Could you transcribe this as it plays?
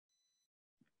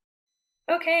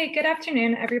Okay, good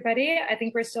afternoon, everybody. I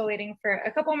think we're still waiting for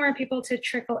a couple more people to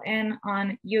trickle in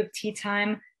on U of T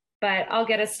time, but I'll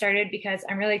get us started because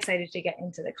I'm really excited to get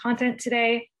into the content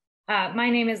today. My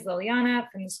name is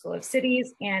Liliana from the School of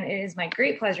Cities, and it is my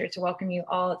great pleasure to welcome you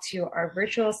all to our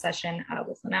virtual session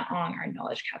with Lynette H, our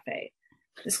Knowledge Cafe.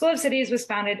 The School of Cities was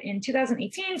founded in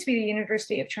 2018 to be the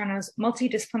University of Toronto's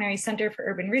multidisciplinary center for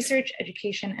urban research,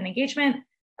 education, and engagement,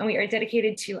 and we are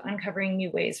dedicated to uncovering new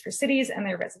ways for cities and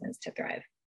their residents to thrive.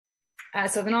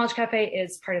 So the Knowledge Cafe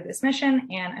is part of this mission,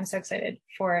 and I'm so excited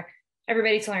for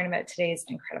everybody to learn about today's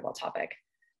incredible topic.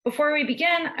 Before we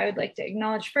begin, I would like to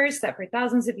acknowledge first that for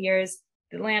thousands of years,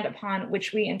 the land upon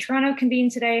which we in Toronto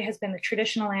convene today has been the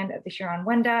traditional land of the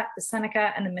Huron-Wendat, the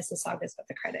Seneca, and the Mississaugas of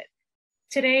the Credit.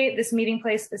 Today, this meeting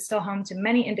place is still home to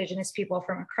many Indigenous people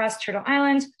from across Turtle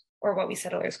Island, or what we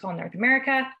settlers call North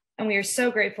America, and we are so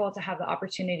grateful to have the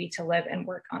opportunity to live and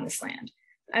work on this land.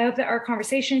 I hope that our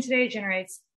conversation today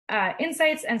generates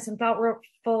insights and some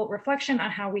thoughtful reflection on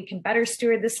how we can better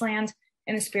steward this land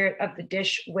in the spirit of the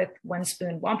Dish with One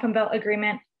Spoon Wampum Belt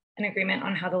Agreement, an agreement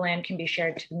on how the land can be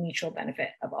shared to the mutual benefit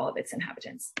of all of its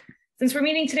inhabitants. Since we're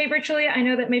meeting today virtually, I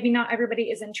know that maybe not everybody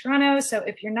is in Toronto, so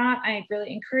if you're not, I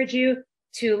really encourage you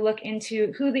to look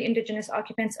into who the Indigenous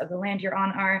occupants of the land you're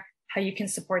on are, how you can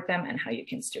support them, and how you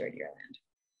can steward your land.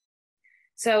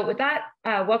 So with that,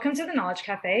 welcome to the Knowledge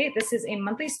Cafe. This is a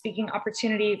monthly speaking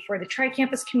opportunity for the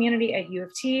tri-campus community at U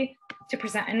of T to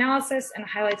present analysis and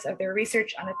highlights of their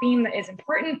research on a theme that is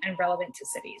important and relevant to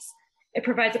cities. It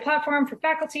provides a platform for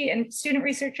faculty and student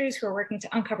researchers who are working to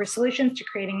uncover solutions to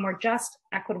creating more just,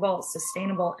 equitable,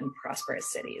 sustainable, and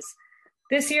prosperous cities.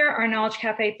 This year, our Knowledge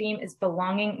Cafe theme is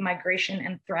belonging, migration,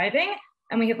 and thriving.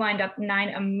 And we have lined up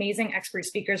 9 amazing expert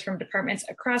speakers from departments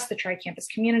across the tri-campus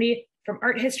community, from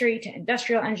art history to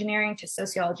industrial engineering to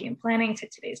sociology and planning to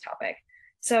today's topic.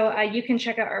 So you can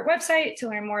check out our website to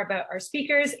learn more about our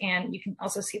speakers, and you can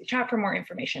also see the chat for more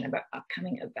information about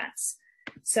upcoming events.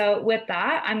 So with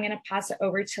that, I'm going to pass it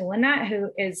over to Lynette,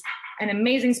 who is an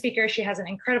amazing speaker. She has an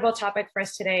incredible topic for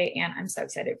us today, and I'm so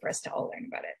excited for us to all learn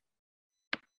about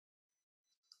it.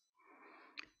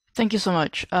 Thank you so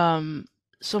much.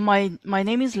 So my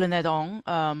name is Lynette H,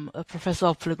 a professor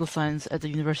of political science at the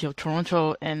University of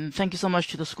Toronto, and thank you so much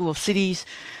to the School of Cities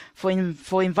for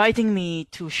inviting me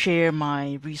to share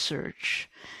my research.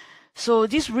 So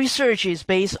this research is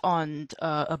based on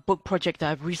a book project that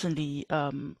I've recently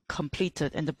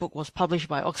completed, and the book was published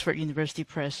by Oxford University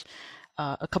Press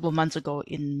a couple of months ago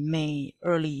in May,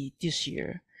 early this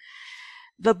year.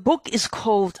 The book is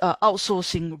called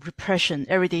Outsourcing, Repression,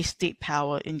 Everyday State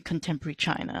Power in Contemporary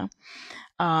China.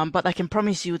 But I can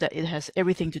promise you that it has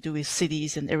everything to do with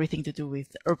cities and everything to do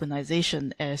with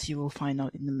urbanization, as you will find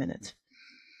out in a minute.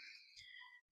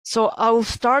 So I'll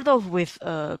start off with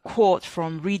a quote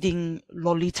from reading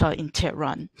Lolita in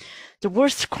Tehran. The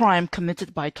worst crime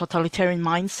committed by totalitarian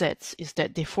mindsets is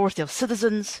that they force their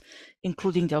citizens,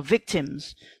 including their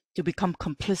victims, to become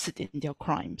complicit in their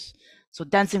crimes. So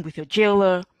dancing with your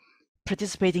jailer,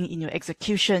 participating in your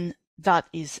execution, that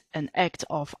is an act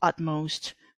of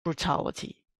utmost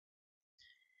brutality.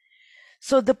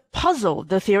 So the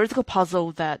theoretical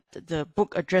puzzle that the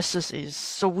book addresses is,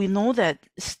 so we know that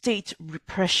state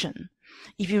repression,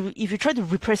 if you try to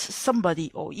repress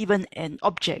somebody or even an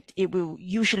object, it will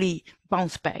usually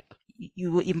bounce back.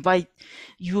 You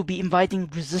will be inviting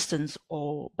resistance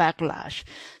or backlash.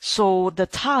 So the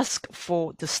task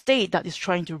for the state that is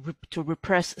trying to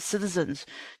repress citizens,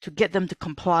 to get them to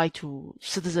comply to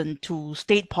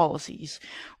state policies,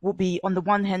 will be, on the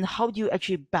one hand, how do you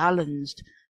actually balance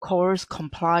coerced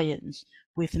compliance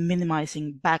with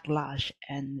minimizing backlash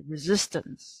and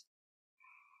resistance?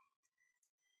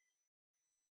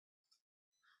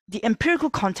 The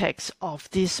empirical context of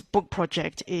this book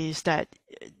project is that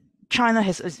China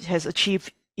has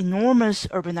achieved enormous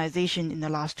urbanization in the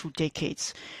last 2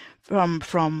 decades, from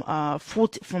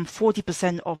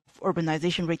 40% of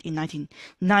urbanization rate in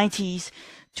 1990s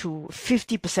to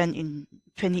 50% in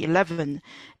 2011,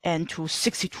 and to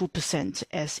 62%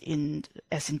 as in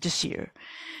this year.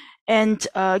 And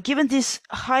given this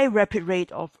high rapid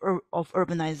rate of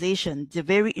urbanization, the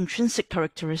very intrinsic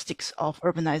characteristics of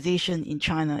urbanization in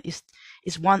China is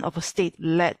one of a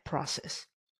state-led process.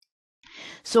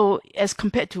 So as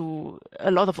compared to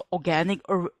a lot of organic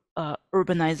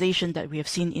urbanization that we have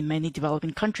seen in many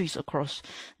developing countries across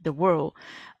the world,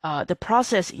 the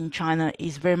process in China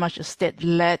is very much a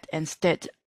state-led and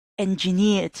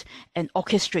engineered and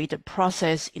orchestrated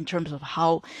process in terms of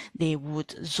how they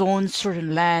would zone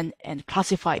certain land and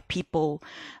classify people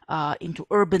into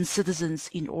urban citizens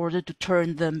in order to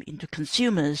turn them into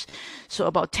consumers. So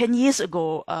about 10 years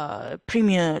ago,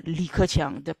 Premier Li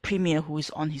Keqiang, the premier who is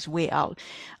on his way out,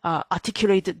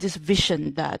 articulated this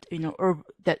vision that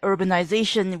that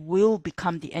urbanization will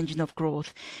become the engine of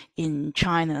growth in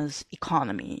China's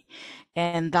economy.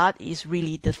 And that is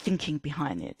really the thinking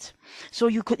behind it. So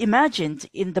you could imagine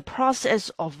in the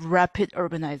process of rapid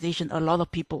urbanization, a lot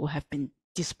of people have been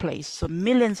displaced. So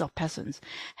millions of peasants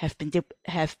have been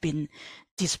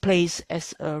displaced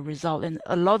as a result, and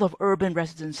a lot of urban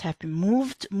residents have been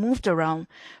moved around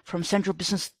from central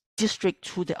business district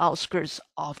to the outskirts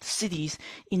of the cities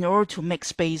in order to make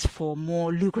space for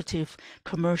more lucrative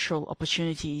commercial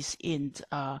opportunities in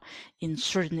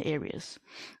certain areas.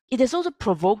 It has also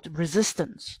provoked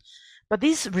resistance. But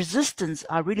these resistance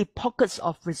are really pockets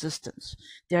of resistance.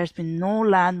 There has been no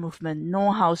land movement,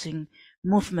 no housing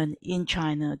movement in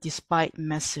China despite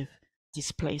massive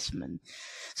displacement.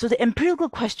 So the empirical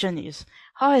question is,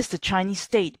 how has the Chinese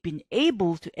state been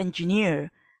able to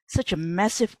engineer such a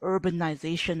massive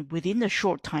urbanization within a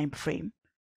short time frame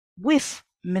with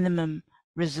minimum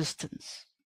resistance?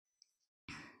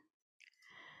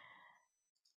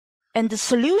 And the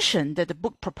solution that the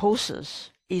book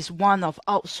proposes is one of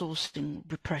outsourcing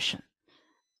repression,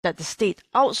 that the state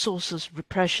outsources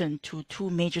repression to two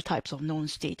major types of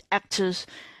non-state actors,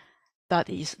 that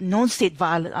is non-state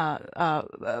violent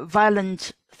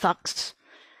thugs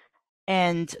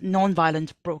and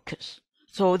non-violent brokers.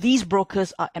 So these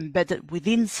brokers are embedded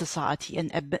within society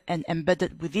and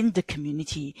embedded within the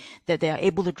community, that they are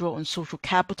able to draw on social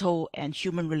capital and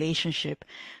human relationship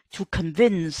to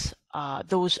convince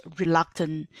those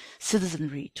reluctant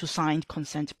citizenry to sign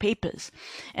consent papers.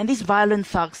 And these violent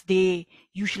thugs, they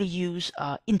usually use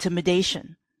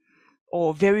intimidation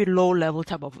or very low level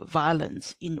type of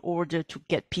violence in order to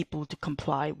get people to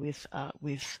comply with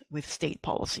state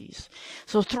policies.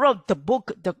 So throughout the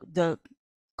book, the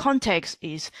context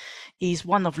is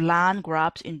one of land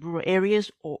grabs in rural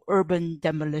areas or urban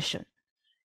demolition,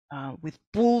 with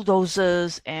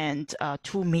bulldozers and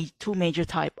two major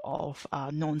type of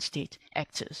non-state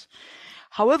actors.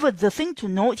 However, the thing to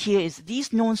note here is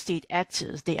these non-state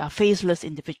actors, they are faceless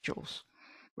individuals,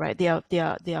 right? They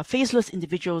are faceless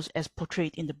individuals as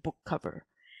portrayed in the book cover.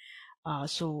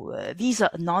 These are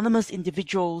anonymous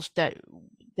individuals that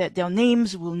their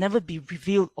names will never be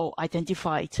revealed or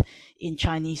identified in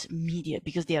Chinese media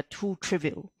because they are too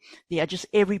trivial. They are just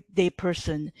everyday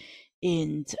person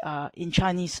in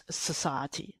Chinese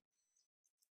society.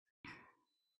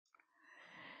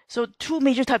 So two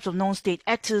major types of non-state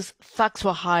actors, thugs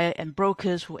for hire and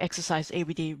brokers who exercise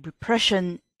everyday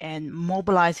repression and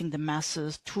mobilizing the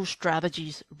masses, two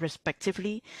strategies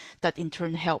respectively that in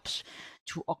turn helps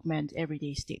to augment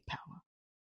everyday state power.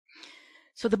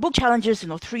 So the book challenges,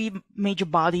 three major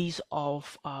bodies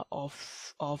of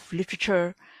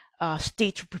literature.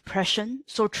 State repression.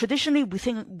 So traditionally, we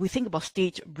think about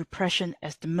state repression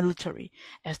as the military,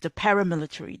 as the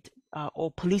paramilitary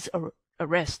or police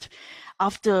arrest.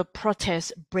 After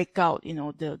protests break out,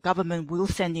 the government will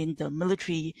send in the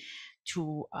military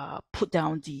to put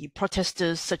down the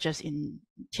protesters, such as in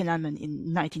Tiananmen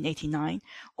in 1989,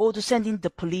 or to send in the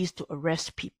police to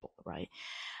arrest people, right?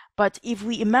 But if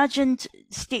we imagined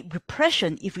state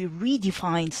repression, if we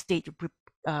redefine state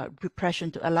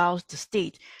repression to allow the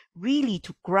state really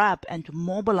to grab and to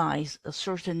mobilize a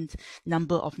certain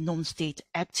number of non-state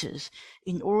actors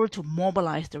in order to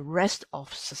mobilize the rest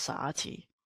of society.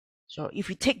 So if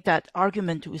we take that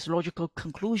argument to its logical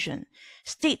conclusion,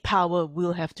 state power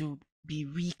will have to be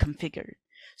reconfigured.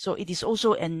 So it is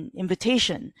also an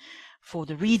invitation for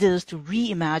the readers to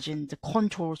reimagine the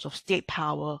contours of state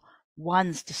power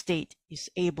once the state is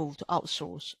able to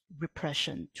outsource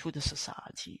repression to the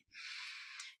society.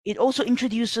 It also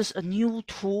introduces a new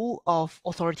tool of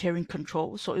authoritarian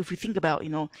control. So if we think about,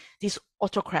 these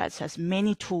autocrats has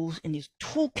many tools in his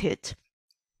toolkit.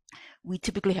 We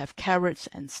typically have carrots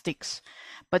and sticks,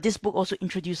 but this book also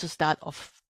introduces that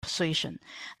of persuasion.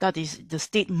 That is the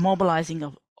state mobilizing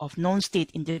of non-state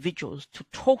individuals to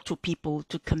talk to people,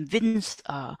 to convince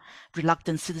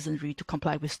reluctant citizenry to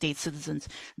comply with state citizens,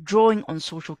 drawing on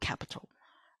social capital,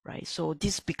 right? So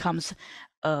this becomes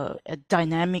a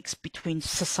dynamics between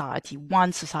society,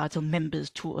 one societal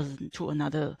members to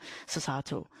another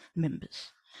societal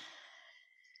members.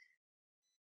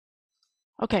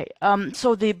 Okay,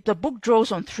 so the book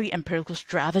draws on three empirical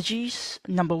strategies.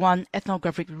 Number one,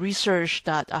 ethnographic research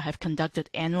that I have conducted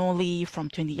annually from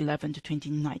 2011 to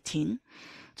 2019.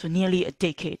 so nearly a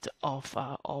decade of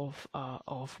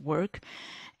work.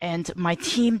 And my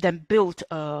team then built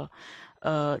a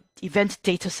event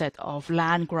data set of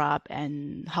land grab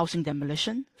and housing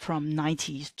demolition from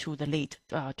 90s to the late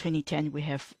 2010. We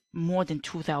have more than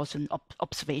 2,000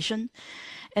 observations.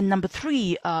 And number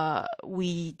three,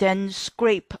 we then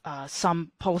scrape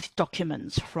some policy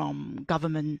documents from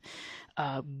government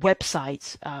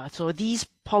websites. So these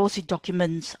policy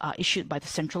documents are issued by the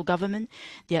central government.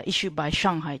 They are issued by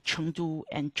Shanghai, Chengdu,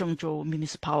 and Zhengzhou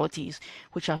municipalities,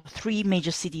 which are three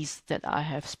major cities that I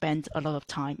have spent a lot of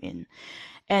time in.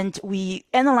 And we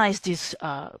analyze these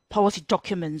policy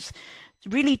documents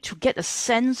really to get a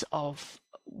sense of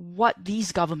what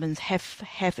these governments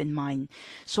have in mind.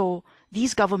 So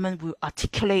these governments will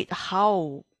articulate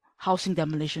how housing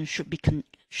demolition should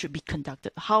be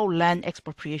conducted, how land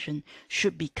expropriation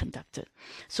should be conducted.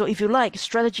 So if you like,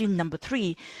 strategy number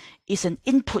three is an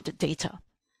input data.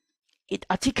 It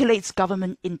articulates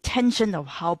government intention of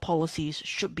how policies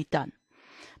should be done.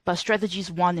 But strategies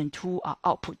 1 and 2 are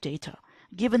output data.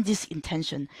 Given this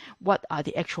intention, what are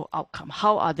the actual outcomes?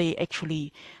 How are they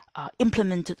actually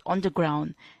implemented on the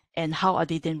ground, and how are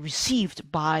they then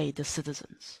received by the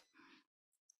citizens?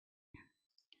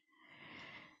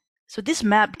 So this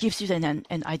map gives you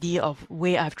an idea of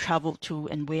where I've traveled to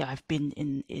and where I've been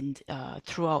in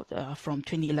throughout from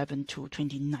 2011 to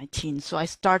 2019. So I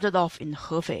started off in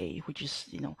Hefei, which is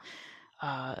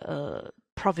a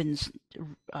province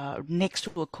next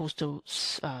to a coastal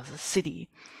city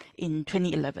in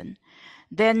 2011.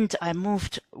 Then I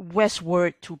moved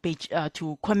westward to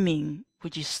Kunming,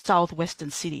 which is southwestern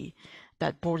city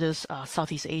that borders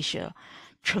Southeast Asia.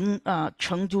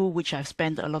 Chengdu, which I've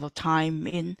spent a lot of time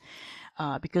in,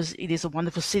 because it is a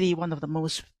wonderful city, one of the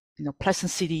most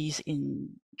pleasant cities in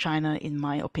China, in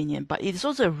my opinion. But it is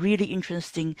also a really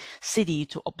interesting city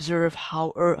to observe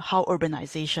how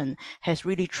urbanization has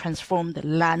really transformed the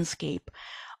landscape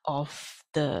of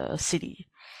the city.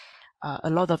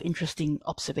 A lot of interesting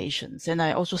observations. And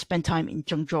I also spent time in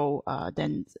Zhengzhou.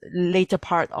 Then later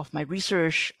part of my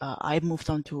research, I moved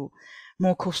on to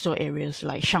more coastal areas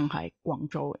like Shanghai,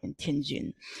 Guangzhou, and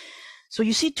Tianjin. So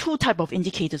you see two types of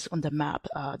indicators on the map.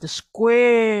 The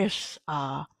squares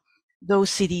are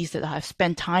those cities that I've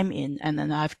spent time in, and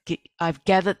then I've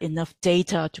gathered enough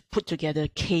data to put together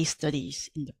case studies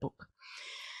in the book.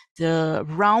 The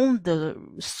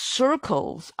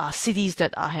circles are cities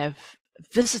that I have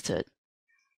visited,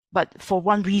 but for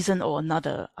one reason or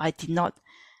another, I did not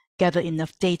gather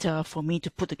enough data for me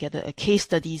to put together a case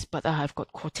studies, but I have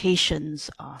got quotations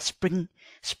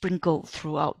sprinkled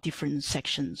throughout different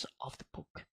sections of the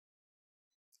book.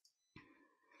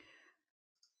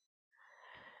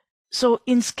 So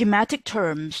in schematic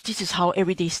terms, this is how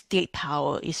everyday state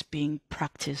power is being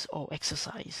practiced or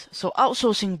exercised. So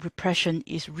outsourcing repression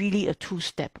is really a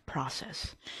two-step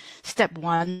process. Step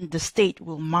one, the state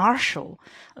will marshal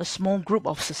a small group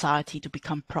of society to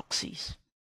become proxies,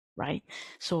 right?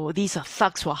 So these are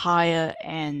thugs for hire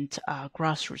and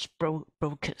grassroots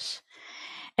brokers.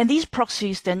 And these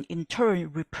proxies then in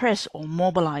turn repress or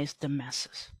mobilize the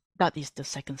masses. That is the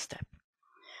second step.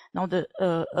 Now,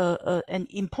 an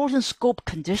important scope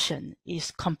condition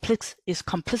is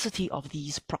complicity of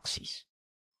these proxies.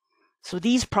 So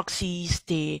these proxies,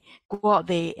 they go out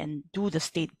there and do the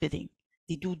state bidding.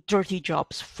 They do dirty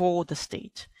jobs for the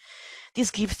state. This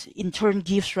in turn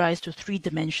gives rise to three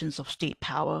dimensions of state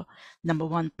power. Number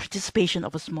one, participation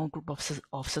of a small group of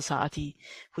society,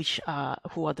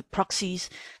 who are the proxies.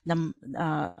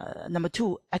 Number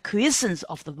two, acquiescence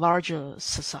of the larger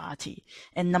society.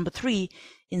 And number three,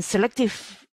 in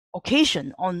selective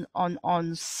occasion,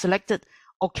 on selected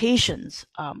occasions,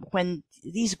 when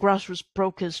these grassroots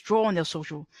brokers draw on their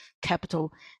social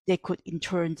capital, they could in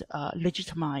turn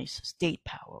legitimize state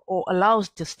power or allows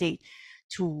the state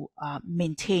to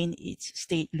maintain its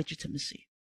state legitimacy.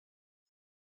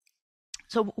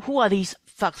 So who are these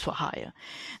thugs for hire?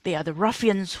 They are the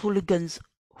ruffians, hooligans,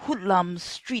 hoodlums,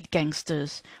 street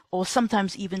gangsters, or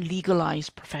sometimes even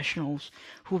legalized professionals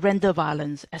who render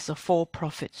violence as a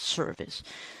for-profit service.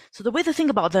 So the way to think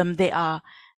about them, they are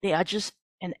just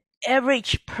an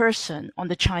average person on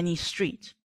the Chinese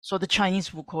street. So the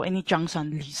Chinese will call any 张三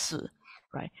李四,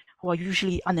 right? Who are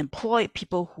usually unemployed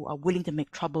people who are willing to make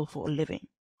trouble for a living.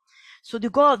 So they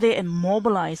go out there and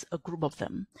mobilize a group of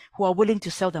them who are willing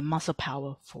to sell their muscle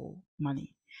power for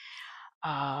money.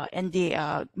 And they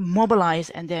mobilize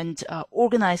and then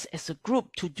organize as a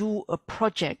group to do a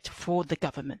project for the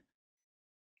government,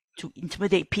 to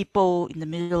intimidate people in the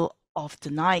middle of the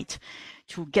night,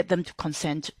 to get them to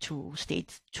consent to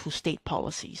state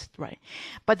policies, right?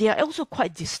 But they are also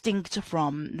quite distinct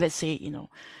from, let's say,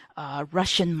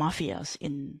 Russian mafias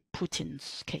in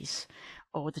Putin's case,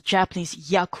 or the Japanese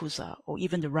Yakuza, or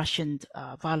even the Russian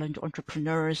violent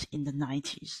entrepreneurs in the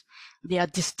 90s. They are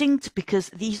distinct because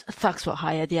these thugs for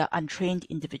hire, they are untrained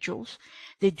individuals.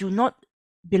 They do not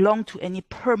belong to any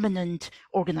permanent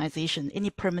organization, any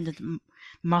permanent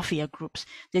mafia groups.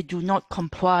 They do not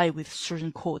comply with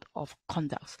certain code of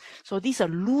conduct. So these are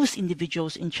loose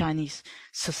individuals in Chinese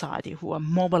society who are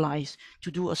mobilized to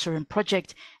do a certain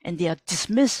project, and they are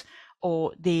dismissed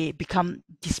or they become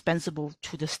dispensable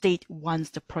to the state once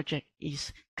the project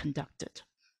is conducted.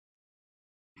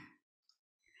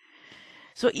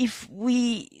 So if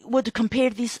we were to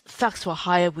compare these thugs for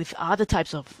hire with other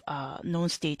types of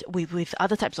non-state, with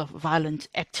other types of violent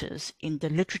actors in the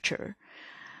literature,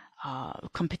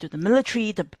 compared to the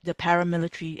military, the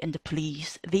paramilitary, and the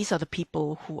police, these are the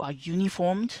people who are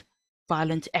uniformed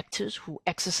violent actors who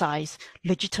exercise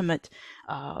legitimate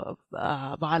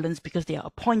violence because they are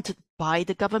appointed by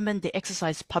the government. They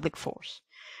exercise public force.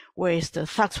 Whereas the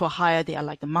thugs for hire, they are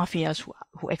like the mafias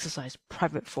who exercise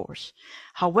private force.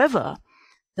 However,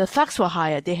 the thugs for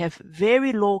hire, they have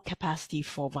very low capacity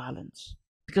for violence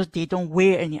because they don't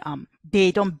wear any arm. They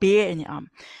don't bear any arm.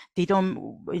 They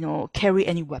don't, carry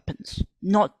any weapons.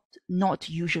 Not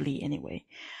usually anyway.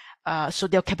 So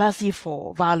their capacity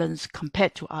for violence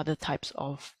compared to other types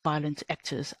of violent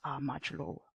actors are much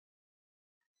lower.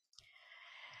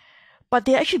 But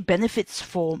there are actually benefits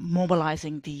for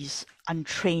mobilizing these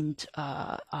untrained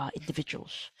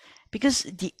individuals because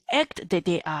the act that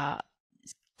they are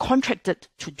contracted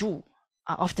to do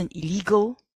are often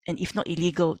illegal, and if not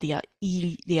illegal, they are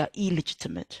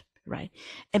illegitimate, right?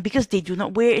 And because they do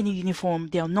not wear any uniform,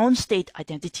 their non-state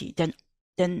identity then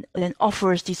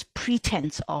offers this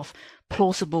pretense of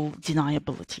plausible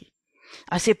deniability.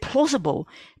 I say plausible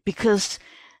because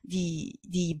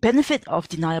the benefit of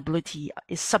deniability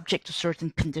is subject to certain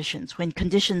conditions. When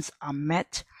conditions are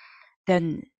met,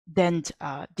 then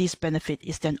this benefit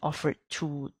is then offered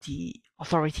to the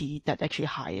authority that actually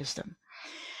hires them.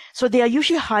 So they are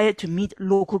usually hired to meet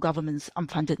local governments'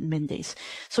 unfunded mandates.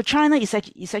 So China is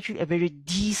actually a very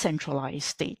decentralized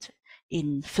state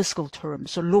in fiscal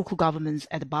terms. So local governments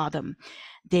at the bottom,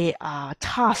 they are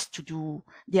tasked to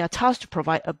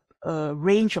provide a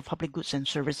range of public goods and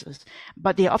services,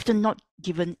 but they are often not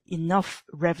given enough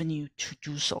revenue to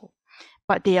do so.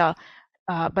 But they are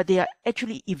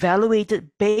actually evaluated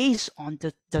based on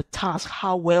the task,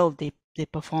 how well they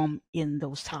perform in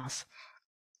those tasks.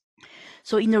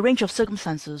 So in a range of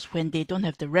circumstances, when they don't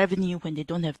have the revenue, when they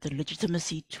don't have the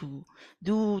legitimacy to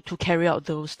carry out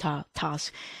those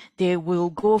tasks, they will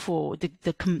go for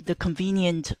the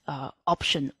convenient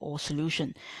option or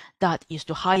solution, that is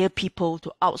to hire people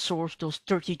to outsource those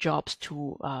dirty jobs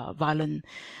to violent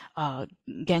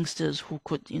gangsters who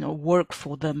could work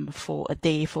for them for a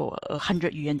day for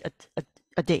 100 yuan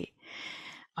a day,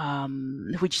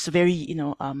 which is a very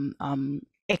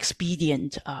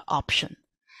expedient option.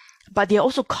 But there are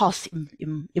also costs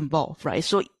involved, right?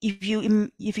 So if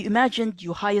you imagine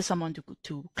you hire someone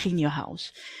to clean your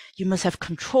house, you must have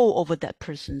control over that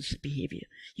person's behavior.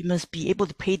 You must be able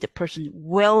to pay the person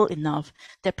well enough.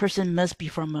 That person must be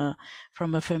from an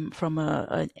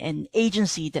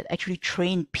agency that actually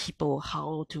train people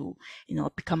how to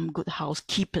become good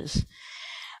housekeepers.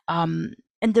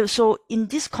 So in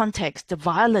this context, the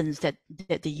violence that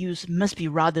they use must be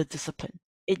rather disciplined.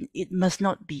 It must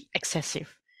not be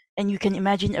excessive. And you can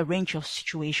imagine a range of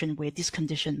situations where this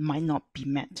condition might not be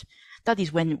met. That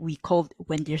is when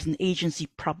there's an agency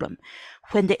problem.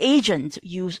 When the agent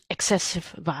use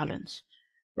excessive violence,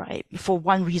 right, for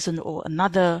one reason or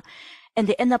another, and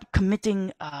they end up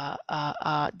committing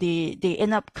they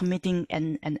end up committing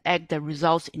an act that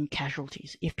results in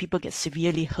casualties. If people get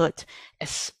severely hurt,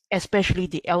 especially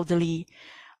the elderly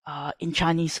in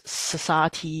Chinese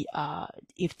society,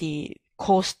 if they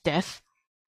cause death,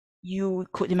 you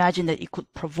could imagine that it could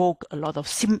provoke a lot of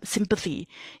sympathy.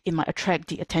 It might attract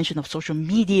the attention of social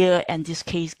media, and this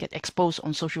case get exposed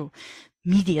on social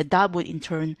media. That would in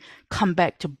turn come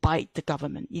back to bite the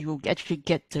government. It will actually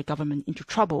get the government into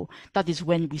trouble. That is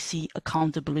when we see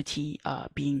accountability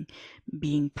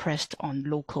being pressed on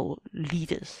local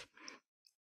leaders.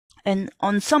 And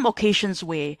on some occasions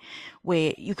where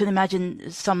you can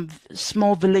imagine some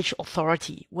small village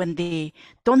authority, when they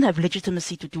don't have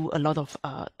legitimacy to do a lot of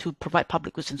to provide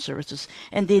public goods and services,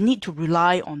 and they need to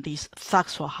rely on these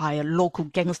thugs for hire, local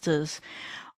gangsters,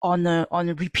 on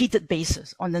a repeated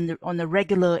basis, on a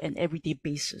regular and everyday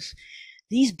basis.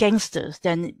 These gangsters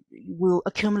then will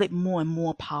accumulate more and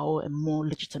more power and more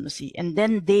legitimacy, and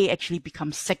then they actually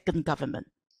become second government,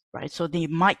 right? So they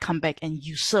might come back and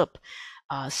usurp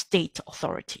state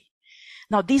authority.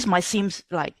 Now, these might seem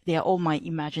like they are all my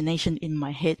imagination in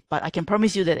my head, but I can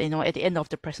promise you that, at the end of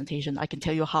the presentation, I can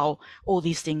tell you how all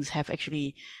these things have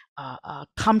actually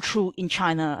come true in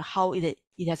China, how it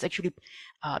has actually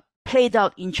played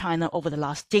out in China over the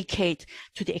last decade,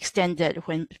 to the extent that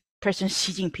when President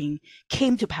Xi Jinping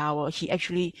came to power, he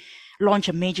actually launched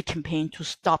a major campaign to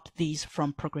stop these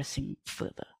from progressing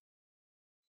further.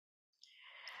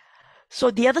 So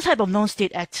the other type of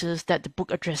non-state actors that the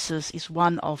book addresses is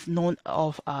one of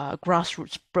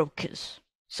grassroots brokers.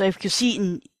 So if you see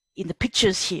in the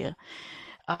pictures here,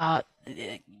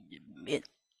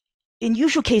 in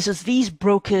usual cases, these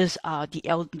brokers are the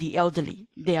elderly.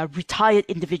 They are retired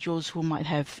individuals who might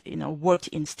have worked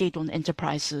in state-owned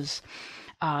enterprises.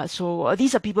 So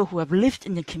these are people who have lived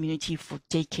in the community for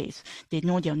decades. They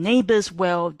know their neighbors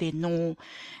well. They know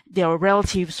their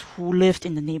relatives who lived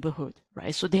in the neighborhood,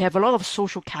 right? So they have a lot of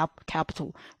social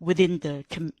capital within the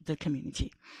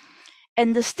community.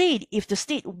 And the state, if the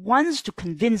state wants to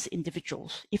convince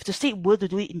individuals, if the state were to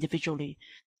do it individually,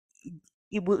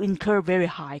 it will incur very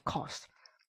high cost.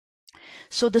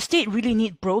 So the state really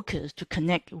need brokers to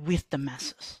connect with the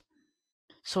masses.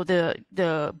 So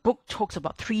the book talks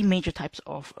about three major types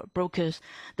of brokers: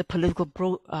 the political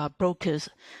brokers,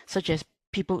 such as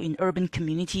people in urban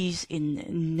communities,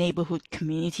 in neighborhood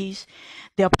communities.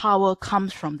 Their power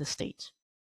comes from the state,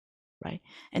 right?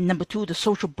 And number two, the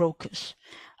social brokers.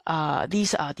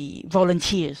 These are the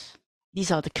volunteers.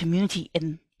 These are the community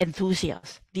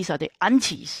enthusiasts. These are the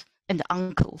aunties and the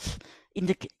uncles in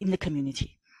the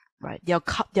community, right?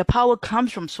 Their power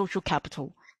comes from social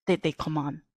capital that they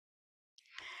command.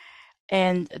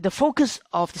 And the focus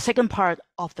of the second part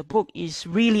of the book is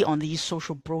really on these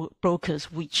social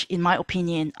brokers, which, in my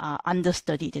opinion, are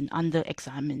understudied and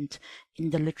under-examined in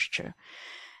the literature.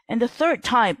 And the third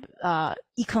type,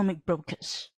 economic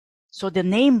brokers. So the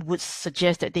name would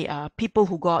suggest that they are people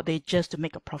who go out there just to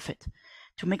make a profit.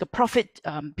 To make a profit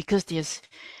because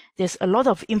there's a lot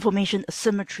of information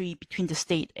asymmetry between the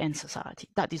state and society.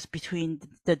 That is between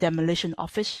the demolition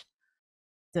office,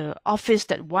 the office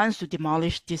that wants to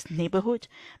demolish this neighborhood,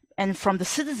 and from the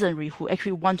citizenry who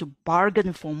actually want to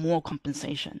bargain for more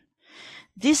compensation.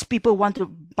 These people want to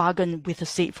bargain with the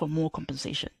state for more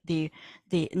compensation. They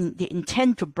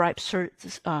intend to bribe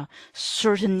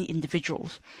certain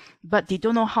individuals, but they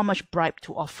don't know how much bribe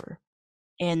to offer.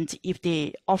 And if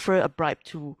they offer a bribe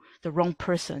to the wrong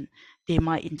person, they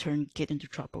might in turn get into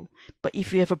trouble. But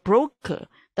if you have a broker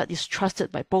that is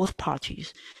trusted by both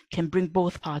parties, can bring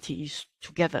both parties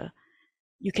together,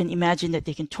 you can imagine that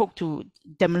they can talk to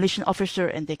demolition officer,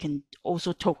 and they can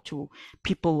also talk to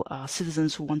people,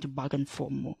 citizens who want to bargain for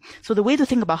more. So the way to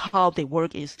think about how they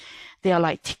work is they are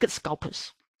like ticket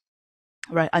scalpers.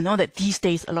 Right, I know that these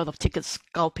days a lot of ticket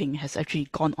scalping has actually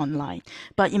gone online.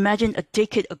 But imagine a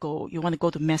decade ago, you want to go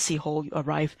to Massey Hall, you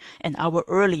arrive an hour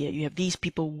earlier, you have these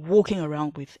people walking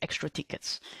around with extra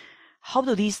tickets. How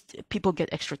do these people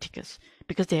get extra tickets?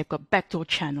 Because they have got backdoor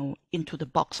channel into the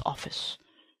box office,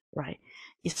 right?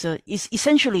 It's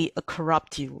essentially a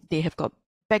corrupt deal. They have got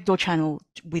backdoor channel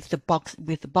with the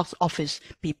box office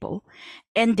people,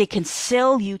 and they can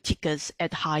sell you tickets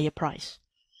at higher price.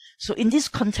 So in this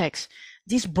context,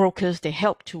 these brokers, they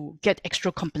help to get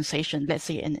extra compensation, let's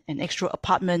say an extra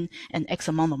apartment and X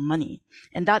amount of money.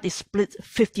 And that is split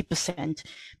 50%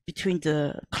 between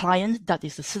the client, that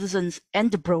is the citizens,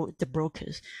 and the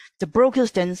brokers. The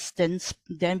brokers then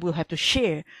will have to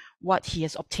share what he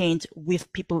has obtained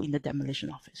with people in the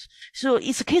demolition office. So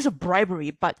it's a case of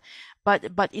bribery, but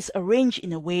it's arranged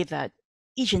in a way that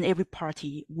each and every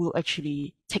party will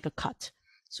actually take a cut.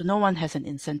 So no one has an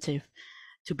incentive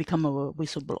to become a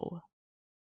whistleblower.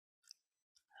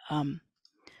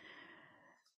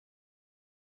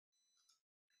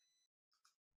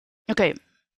 Okay,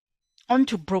 on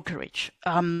to brokerage.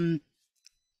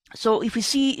 So if we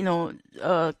see,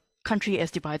 a country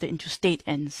as divided into state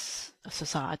and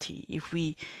society, if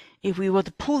we were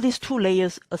to pull these two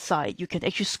layers aside, you can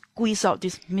actually squeeze out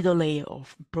this middle layer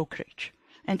of brokerage.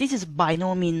 And this is by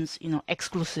no means,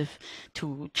 exclusive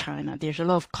to China. There's a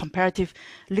lot of comparative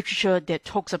literature that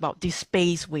talks about this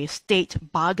space where state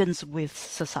bargains with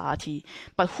society.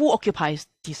 But who occupies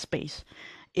this space?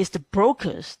 It's the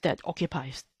brokers that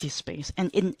occupies this space. And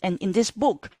in this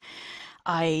book,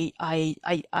 I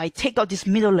take out this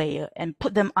middle layer and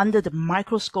put them under the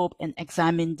microscope and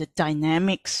examine the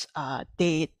dynamics and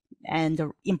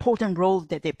the important role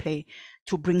that they play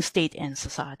to bring state and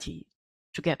society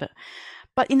together.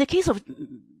 But in the case of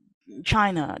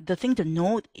China, the thing to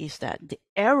note is that the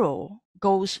arrow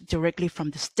goes directly from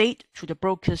the state to the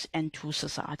brokers and to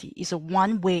society. It's a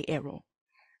one-way arrow,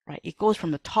 right? It goes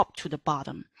from the top to the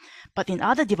bottom. But in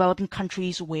other developing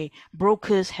countries where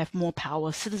brokers have more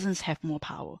power, citizens have more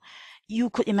power, you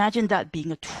could imagine that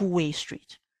being a two-way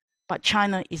street. But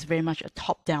China is very much a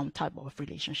top-down type of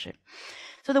relationship.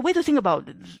 So the way to think about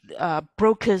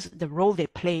brokers, the role they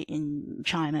play in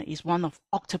China is one of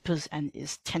octopus and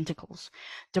its tentacles.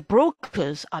 The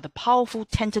brokers are the powerful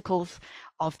tentacles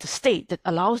of the state that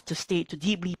allows the state to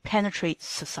deeply penetrate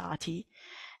society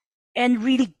and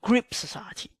really grip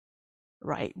society,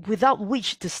 right? Without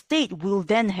which the state will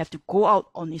then have to go out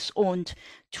on its own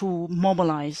to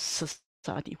mobilize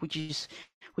society, which is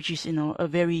a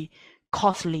very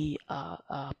costly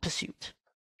pursuit.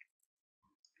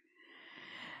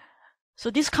 So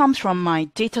this comes from my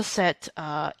data set.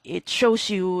 It shows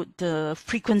you the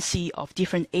frequency of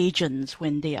different agents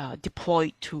when they are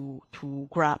deployed to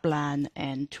grab land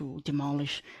and to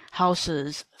demolish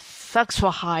houses. Thugs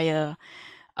for hire,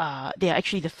 they are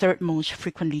actually the third most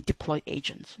frequently deployed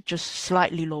agents, just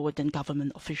slightly lower than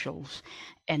government officials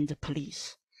and the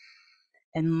police,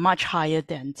 and much higher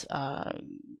than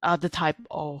other type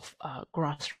of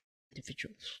grassroots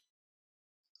individuals.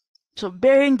 So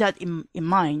bearing that in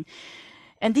mind,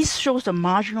 and this shows the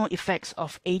marginal effects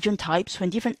of agent types when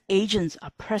different agents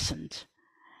are present.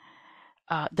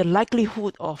 The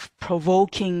likelihood of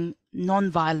provoking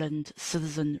nonviolent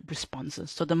citizen responses.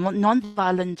 So the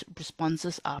nonviolent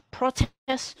responses are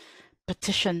protest,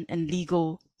 petition, and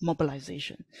legal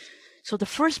mobilization. So the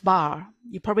first bar,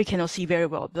 you probably cannot see very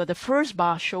well, but the first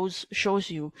bar shows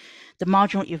you the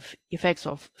marginal effects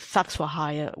of thugs for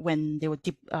hire when they were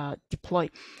deployed.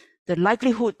 The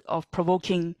likelihood of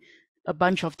provoking a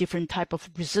bunch of different type of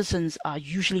resistance are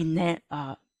usually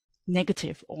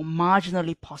negative or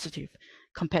marginally positive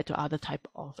compared to other type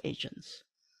of agents.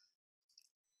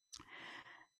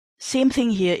 Same thing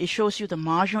here, it shows you the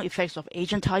marginal effects of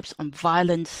agent types on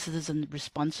violent citizen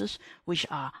responses, which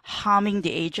are harming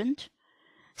the agent,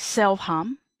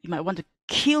 self-harm, you might want to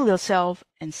kill yourself,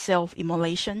 and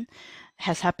self-immolation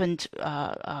has happened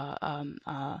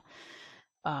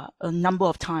a number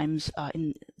of times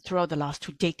throughout the last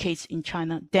 2 decades in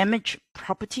China. Damage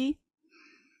property.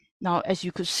 Now, as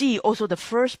you could see, also the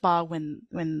first bar,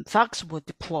 when thugs were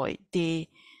deployed, their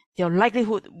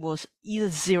likelihood was either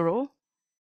zero,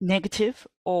 negative,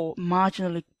 or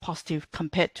marginally positive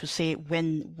compared to, say,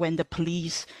 when the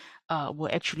police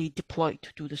were actually deployed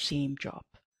to do the same job.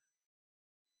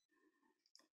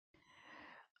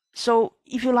 So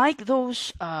if you like,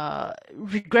 those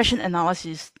regression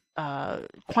analysis,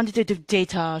 quantitative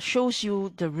data shows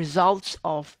you the results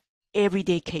of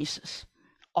everyday cases.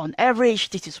 On average,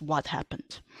 this is what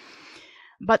happened.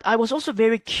 But I was also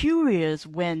very curious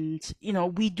when,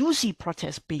 we do see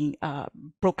protests being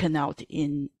broken out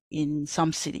in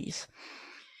some cities.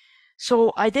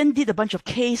 So I then did a bunch of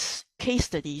case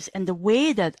studies, and the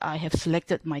way that I have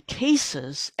selected my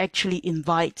cases actually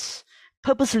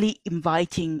purposely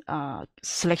inviting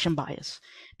selection bias,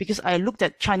 because I looked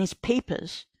at Chinese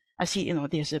papers. I see,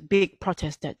 there's a big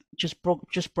protest that just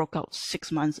broke out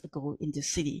 6 months ago in the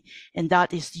city, and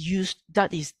that is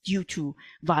due to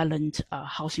violent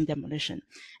housing demolition.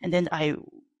 And then I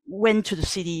went to the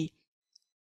city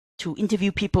to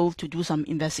interview people, to do some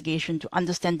investigation, to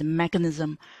understand the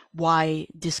mechanism why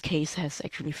this case has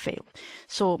actually failed.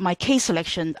 So my case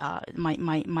selection,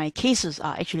 my cases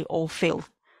are actually all failed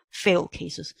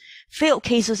cases. Failed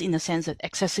cases in the sense that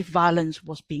excessive violence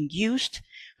was being used,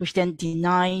 which then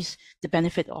denies the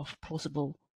benefit of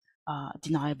plausible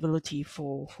deniability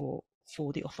for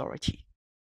the authority.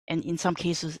 And in some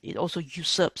cases, it also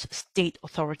usurps state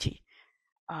authority.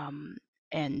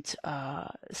 And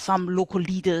some local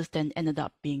leaders then ended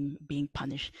up being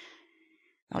punished.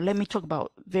 Now, let me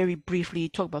very briefly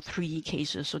talk about 3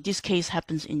 cases. So this case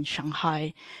happens in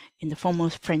Shanghai, in the former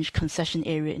French concession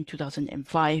area in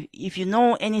 2005. If you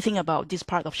know anything about this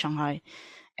part of Shanghai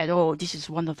at all, this is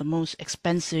one of the most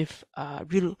expensive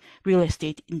real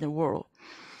estate in the world.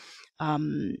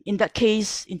 In that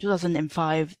case, in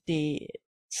 2005, they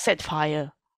set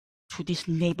fire to this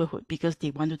neighborhood because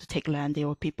they wanted to take land. There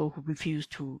were people who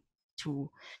refused to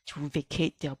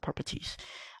vacate their properties.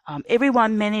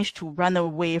 Everyone managed to run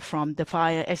away from the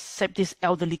fire except this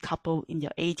elderly couple in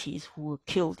their 80s who were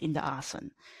killed in the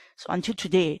arson. So until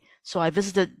today, I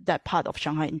visited that part of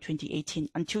Shanghai in 2018.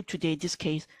 Until today, this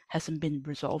case hasn't been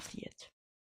resolved yet.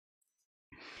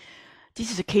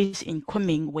 This is a case in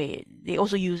Kunming where they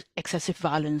also used excessive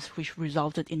violence, which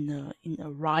resulted in a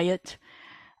riot.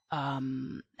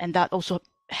 And that also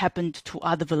happened to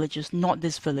other villages, not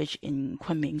this village in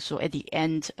Kunming. So at the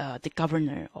end, the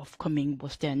governor of Kunming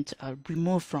was then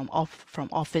removed from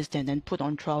office and then put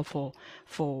on trial for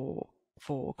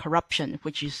for corruption,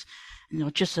 which is,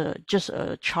 just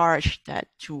a charge that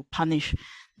to punish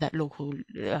that local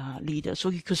leader. So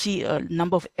you could see a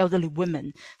number of elderly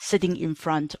women sitting in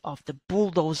front of the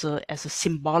bulldozer as a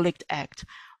symbolic act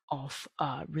of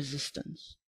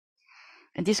resistance.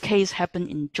 And this case happened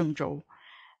in Zhengzhou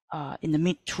in the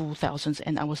mid 2000s,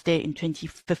 and I was there in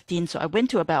 2015. So I went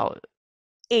to about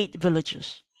 8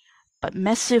 villages, but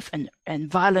massive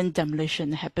and violent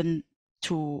demolition happened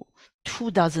to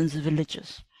 24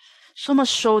 villages. So much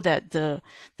so that the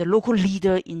local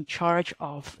leader in charge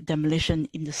of demolition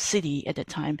in the city at that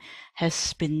time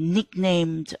has been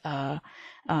nicknamed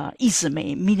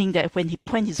Izime, meaning that when he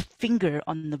points his finger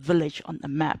on the village on the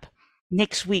map,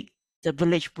 next week the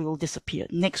village will disappear.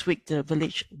 Next week the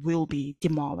village will be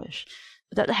demolished.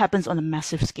 That happens on a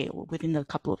massive scale within a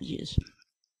couple of years.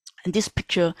 And this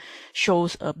picture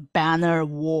shows a banner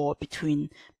war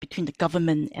between the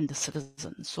government and the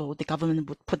citizens. So the government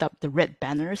would put up the red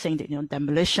banner saying that,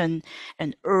 demolition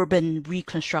and urban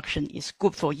reconstruction is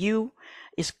good for you,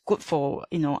 is good for,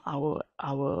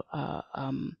 our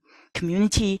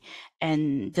community.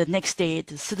 And the next day,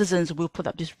 the citizens will put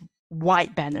up this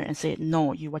white banner and say,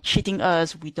 no, you are cheating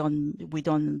us. We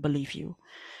don't believe you.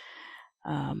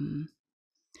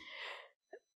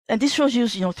 And this shows you,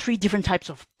 3 different types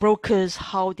of brokers,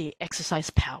 how they exercise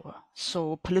power.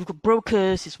 So political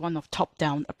brokers is one of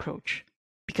top-down approach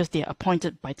because they are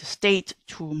appointed by the state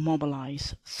to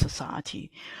mobilize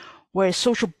society. Whereas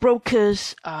social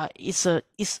brokers is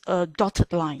a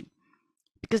dotted line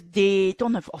because they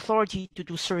don't have authority to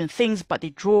do certain things, but they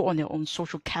draw on their own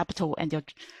social capital and their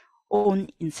own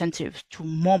incentives to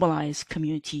mobilize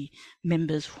community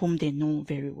members whom they know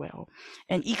very well.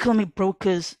 And economic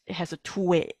brokers has a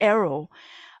two-way arrow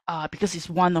because it's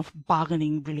one of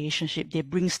bargaining relationship. They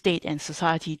bring state and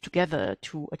society together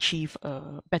to achieve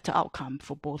a better outcome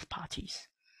for both parties.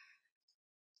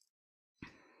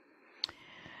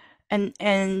 And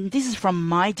this is from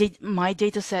my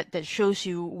data set that shows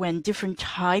you when different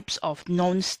types of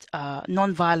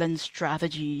non-violent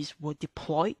strategies were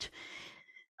deployed,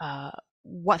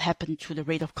 what happened to the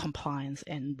rate of compliance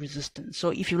and resistance.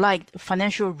 So if you like,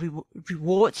 financial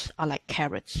rewards are like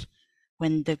carrots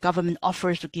when the government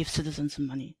offers to give citizens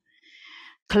money.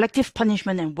 Collective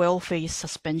punishment and welfare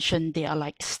suspension, they are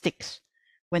like sticks.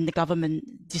 When the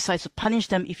government decides to punish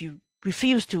them, if you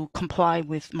refuse to comply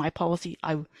with my policy,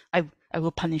 I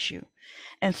will punish you.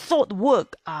 And thought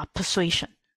work are persuasion,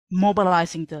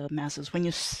 mobilizing the masses. When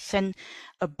you send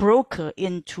a broker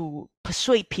in to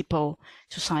persuade people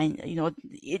to sign,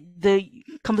 the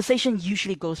conversation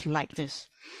usually goes like this: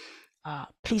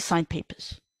 please sign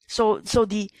papers. So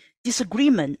the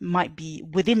disagreement might be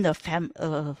within the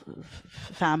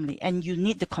family, and you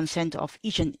need the consent of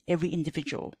each and every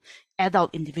individual,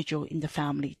 adult individual in the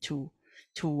family to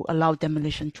allow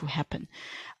demolition to happen.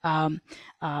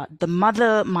 The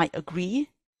mother might agree,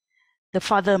 the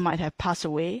father might have passed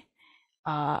away,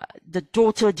 the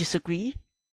daughter disagree,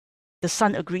 the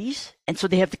son agrees, and so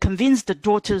they have to convince the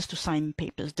daughters to sign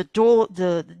papers. The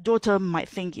daughter might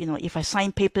think, if I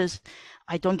sign papers,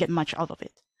 I don't get much out of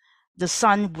it. The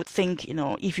son would think,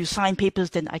 if you sign papers,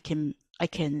 then I can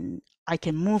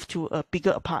move to a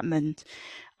bigger apartment.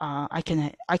 I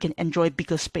can enjoy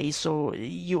bigger space. So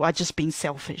you are just being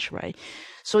selfish, right?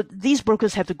 So these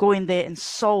brokers have to go in there and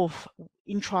solve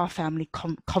intra-family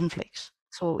conflicts.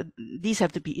 So these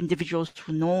have to be individuals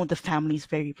who know the families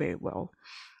very, very well.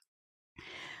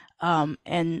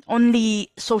 And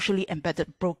only socially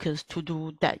embedded brokers could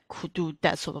do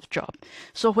that sort of job.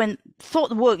 So when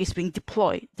thought work is being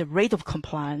deployed, the rate of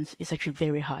compliance is actually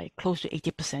very high, close to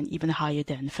 80%, even higher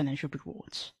than financial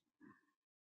rewards.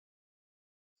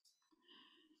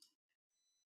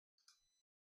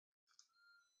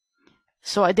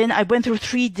 So I went through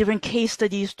 3 different case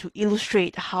studies to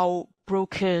illustrate how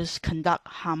brokers conduct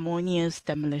harmonious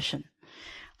demolition.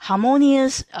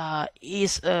 Harmonious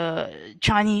is a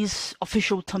Chinese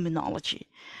official terminology.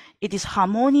 It is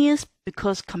harmonious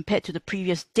because compared to the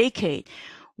previous decade,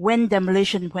 when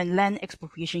land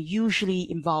expropriation usually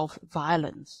involved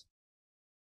violence,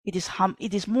 it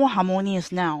is more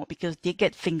harmonious now because they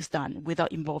get things done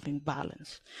without involving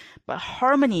violence. But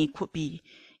harmony could be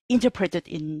interpreted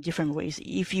in different ways.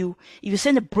 If you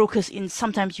send the brokers in,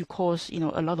 sometimes you cause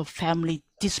a lot of family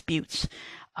disputes.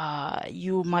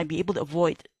 You might be able to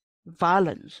avoid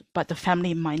violence, but the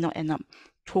family might not end up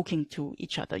talking to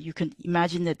each other. You can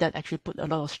imagine that actually put a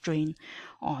lot of strain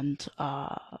on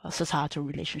societal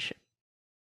relationship.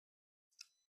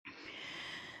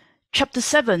 chapter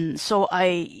 7. So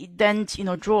I then,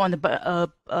 draw on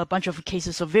a bunch of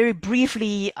cases. So very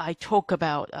briefly, I talk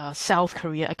about South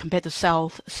Korea. I compare to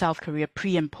South Korea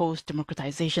pre and post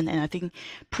democratization, and I think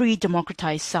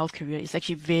pre-democratized South Korea is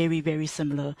actually very, very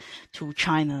similar to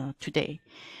China today.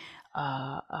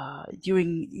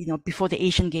 During, before the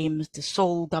Asian Games, the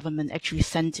Seoul government actually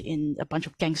sent in a bunch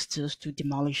of gangsters to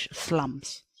demolish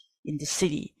slums in the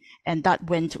city, and that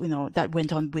went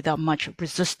on without much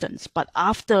resistance. But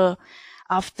after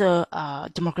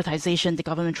democratization, the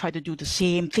government tried to do the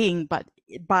same thing, but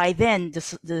by then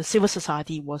the civil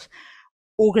society was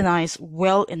organized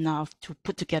well enough to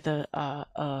put together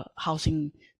a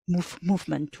housing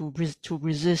movement to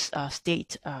resist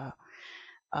state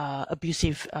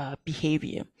abusive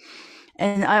behavior.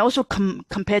 And I also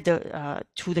compared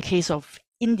to the case of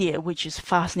India, which is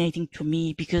fascinating to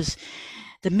me because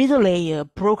the middle layer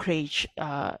brokerage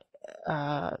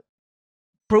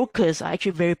brokers are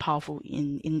actually very powerful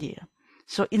in India.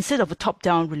 So instead of a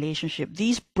top-down relationship,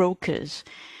 these brokers,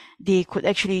 they could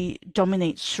actually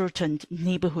dominate certain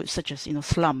neighborhoods such as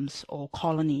slums or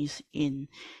colonies in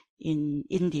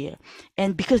India.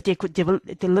 And because they could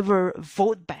deliver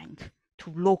vote bank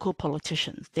to local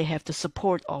politicians, they have the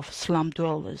support of slum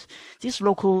dwellers. These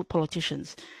local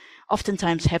politicians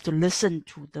oftentimes have to listen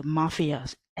to the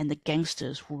mafias and the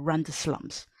gangsters who run the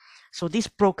slums. So these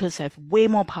brokers have way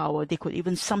more power. They could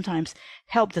even sometimes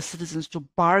help the citizens to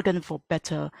bargain for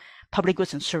better public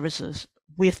goods and services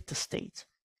with the state.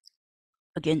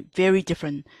 Again, very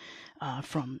different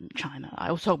from China. I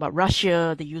also talk about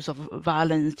Russia, the use of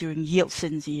violence during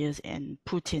Yeltsin's years, and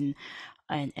Putin,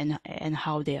 and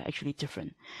how they are actually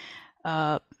different.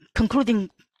 Concluding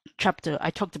chapter,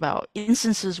 I talked about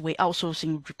instances where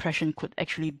outsourcing repression could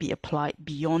actually be applied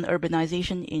beyond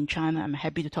urbanization in China. I'm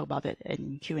happy to talk about that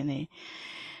in Q&A.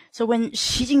 So when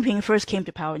Xi Jinping first came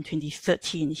to power in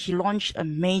 2013, he launched a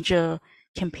major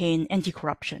campaign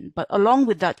anti-corruption. But along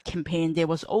with that campaign, there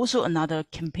was also another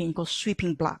campaign called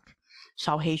Sweeping Black,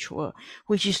 扫黑除恶,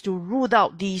 which is to root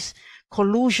out these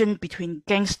collusion between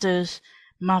gangsters,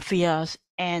 mafias,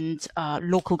 and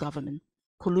local government,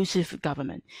 collusive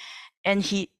government. And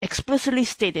he explicitly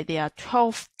stated there are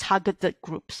 12 targeted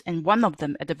groups, and one of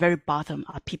them at the very bottom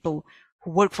are people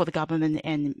who work for the government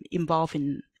and involved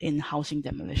in housing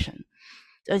demolition.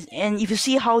 And if you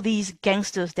see how these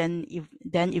gangsters then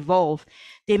evolve,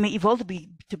 they may evolve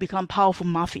to become powerful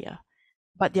mafia,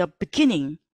 but their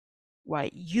beginning,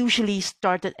 right, usually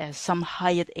started as some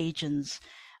hired agents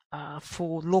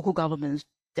for local governments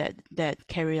that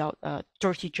carry out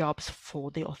dirty jobs for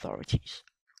the authorities.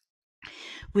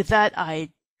 With that, I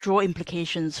draw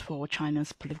implications for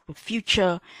China's political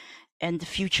future and the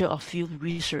future of field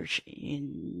research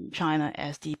in China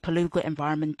as the political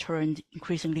environment turned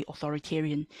increasingly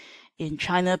authoritarian in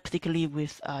China, particularly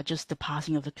with just the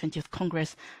passing of the 20th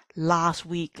Congress last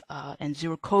week and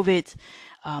zero COVID.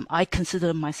 I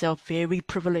consider myself very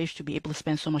privileged to be able to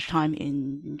spend so much time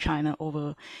in China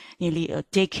over nearly a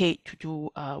decade to do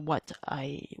what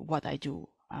I do.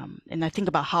 And I think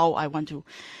about how I want to,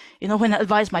 when I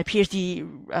advise my PhD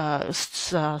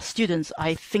students,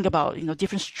 I think about,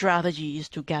 different strategies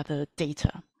to gather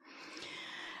data.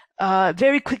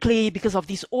 Very quickly, because of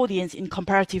this audience in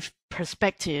comparative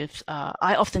perspectives,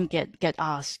 I often get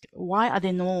asked, why are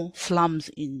there no slums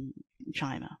in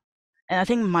China? And I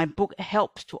think my book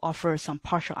helps to offer some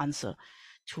partial answer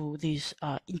to these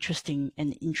interesting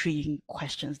and intriguing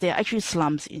questions. There are actually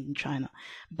slums in China,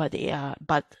 but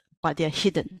they're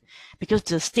hidden because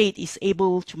the state is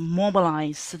able to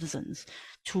mobilize citizens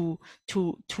to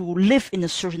live in a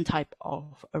certain type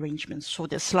of arrangements. So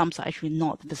the slums are actually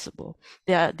not visible.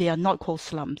 They are not called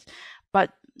slums,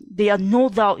 but they are no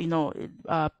doubt,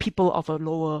 people of a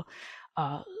lower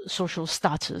social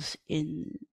status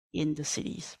in the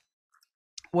cities.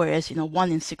 Whereas,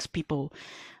 1 in 6 people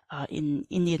in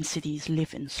Indian cities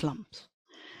live in slums.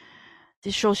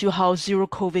 This shows you how zero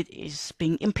COVID is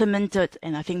being implemented,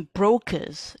 and I think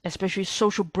brokers, especially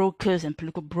social brokers and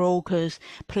political brokers,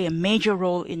 play a major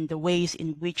role in the ways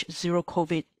in which zero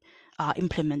COVID are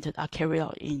implemented, are carried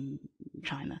out in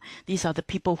China. These are the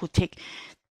people who take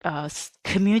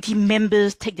community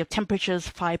members, take their temperatures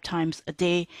 5 times a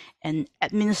day and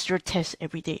administer tests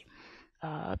every day.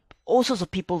 All sorts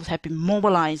of people have been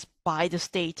mobilized by the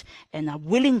state and are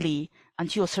willingly,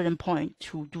 until a certain point,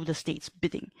 to do the state's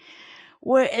bidding.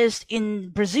 Whereas in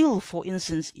Brazil, for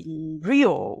instance, in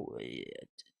Rio,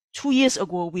 2 years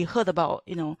ago, we heard about,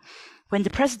 when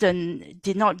the president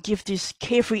did not give these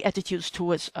carefree attitudes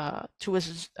towards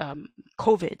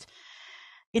COVID,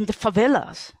 in the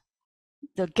favelas,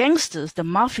 the gangsters, the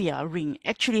mafia ring,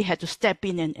 actually had to step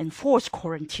in and enforce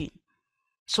quarantine.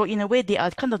 So in a way, they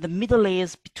are kind of the middle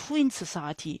layers between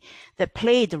society that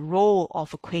play the role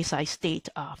of a quasi-state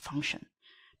function.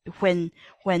 When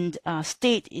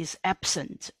state is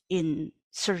absent in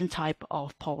certain type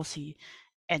of policy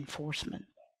enforcement.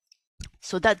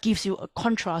 So that gives you a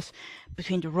contrast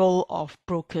between the role of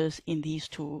brokers in these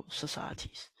two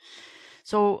societies.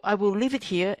 So I will leave it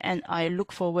here, and I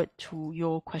look forward to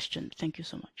your question. Thank you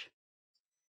so much.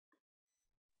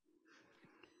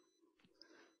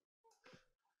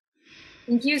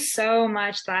 Thank you so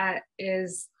much. That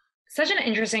is such an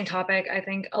interesting topic. I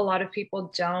think a lot of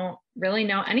people don't really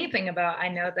know anything about. I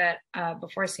know that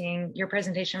before seeing your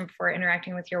presentation, before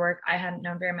interacting with your work, I hadn't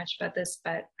known very much about this,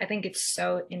 but I think it's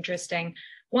so interesting.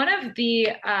 One of the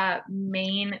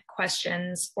main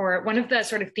questions, or one of the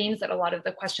sort of themes that a lot of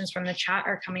the questions from the chat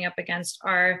are coming up against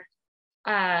are,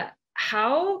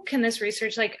 how can this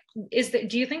research, like,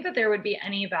 do you think that there would be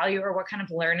any value, or what kind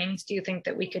of learnings do you think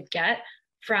that we could get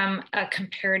from a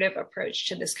comparative approach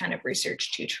to this kind of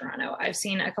research to Toronto? I've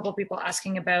seen a couple of people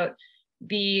asking about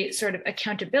the sort of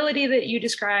accountability that you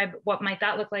describe. What might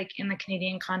that look like in the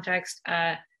Canadian context?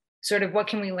 Sort of what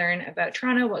can we learn about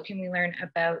Toronto? What can we learn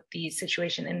about the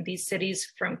situation in these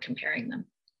cities from comparing them?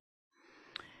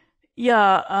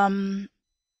 Yeah,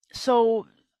 so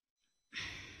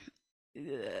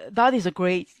that is a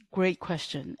great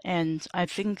question. And I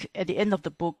think at the end of the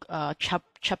book,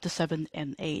 chapter 7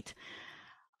 and 8,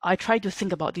 I try to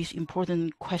think about these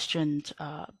important questions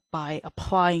by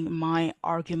applying my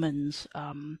arguments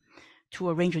to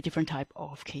a range of different type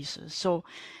of cases. So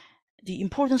the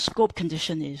important scope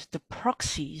condition is the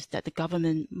proxies that the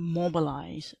government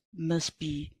mobilize must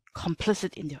be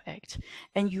complicit in their act.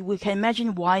 And we can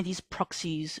imagine why these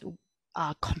proxies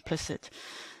are complicit.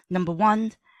 Number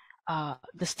one,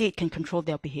 the state can control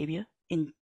their behavior.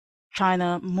 In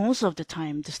China, most of the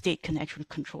time, the state can actually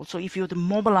control. So if you were to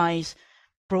mobilize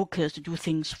brokers to do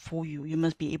things for you, you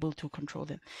must be able to control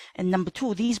them. And number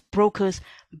two, these brokers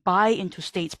buy into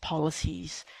states'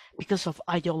 policies because of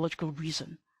ideological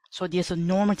reason. So there's a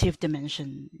normative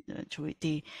dimension to it.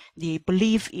 They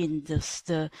believe in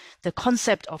the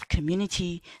concept of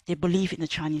community. They believe in the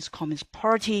Chinese Communist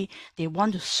Party. They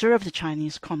want to serve the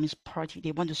Chinese Communist Party.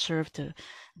 They want to serve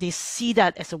they see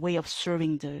that as a way of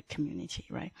serving the community,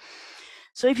 right?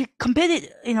 So if you compare it,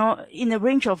 in a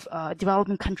range of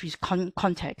developing countries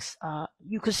context,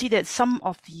 you could see that some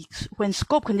of when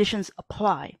scope conditions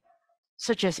apply,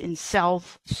 such as in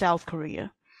South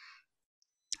Korea,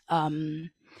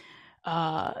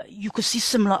 you could see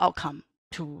similar outcome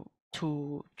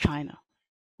to China,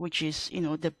 which is,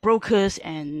 the brokers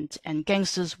and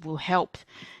gangsters will help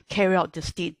carry out the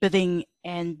state bidding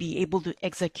and be able to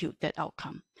execute that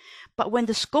outcome. But when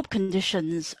the scope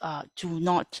conditions are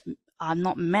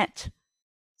not met,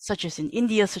 such as in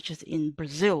India, such as in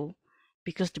Brazil,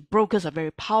 because the brokers are very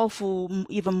powerful,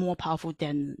 even more powerful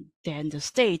than the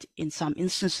state in some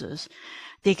instances,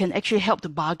 they can actually help to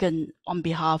bargain on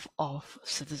behalf of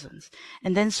citizens.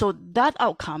 And then so that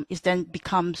outcome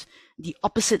becomes the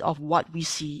opposite of what we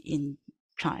see in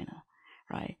China,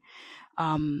 right?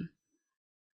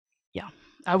 Yeah,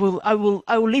 I will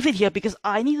leave it here because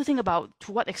I need to think about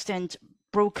to what extent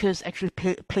brokers actually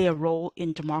play a role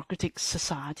in democratic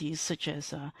societies such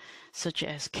as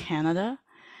Canada.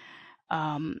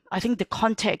 I think the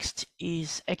context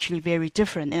is actually very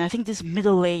different, and I think this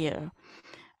middle layer,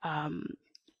 I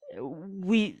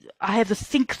have to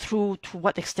think through to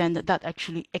what extent that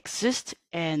actually exists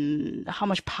and how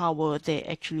much power they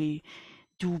actually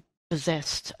do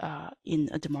possess in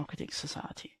a democratic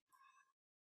society.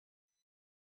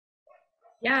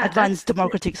 Yeah, advanced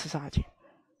democratic society.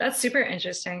 That's super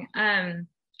interesting.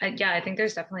 Yeah, I think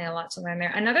there's definitely a lot to learn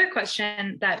there. Another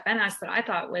question that Ben asked that I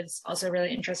thought was also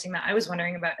really interesting that I was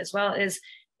wondering about as well is,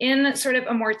 in sort of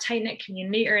a more tight-knit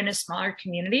community or in a smaller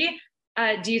community,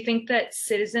 do you think that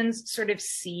citizens sort of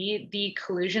see the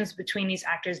collusions between these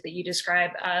actors that you describe,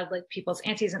 like people's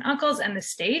aunties and uncles and the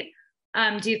state?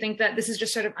 Do you think that this is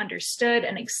just sort of understood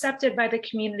and accepted by the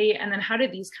community? And then how do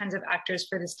these kinds of actors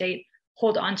for the state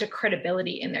hold on to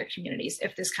credibility in their communities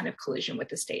if this kind of collusion with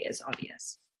the state is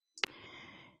obvious?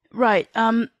 Right.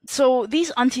 So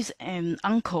these aunties and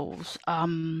uncles,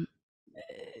 when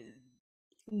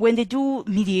they do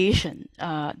mediation,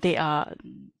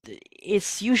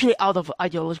 it's usually out of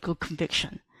ideological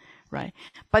conviction, right?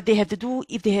 But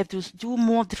if they have to do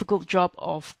more difficult job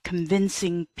of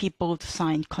convincing people to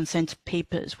sign consent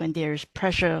papers when there's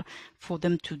pressure for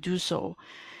them to do so.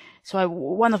 So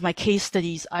one of my case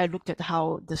studies, I looked at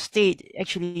how the state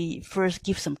actually first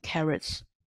gives some carrots,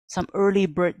 some early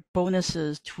bird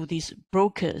bonuses to these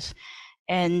brokers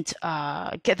and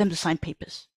get them to sign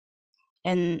papers.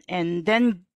 and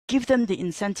then give them the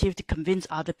incentive to convince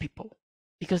other people,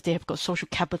 because they have got social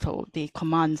capital, they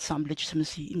command some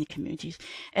legitimacy in the communities.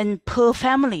 And per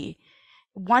family,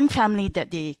 one family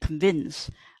that they convince,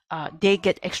 they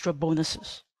get extra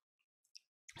bonuses.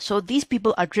 So these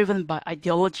people are driven by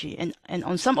ideology, and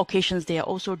on some occasions they are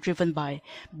also driven by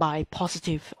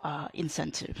positive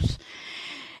incentives.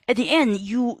 At the end,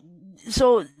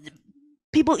 so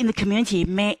people in the community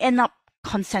may end up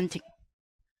consenting,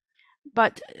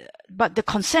 but the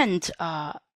consent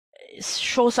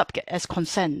shows up as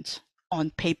consent on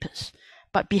papers,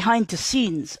 but behind the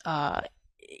scenes,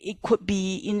 it could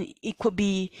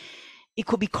be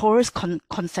coerced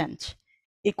consent.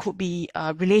 It could be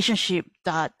a relationship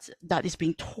that is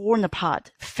being torn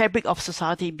apart, fabric of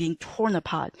society being torn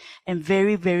apart, and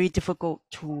very, very difficult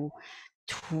to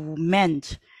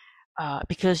mend.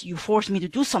 Because you force me to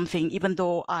do something, even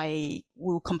though I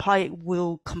will comply.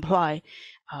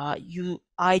 I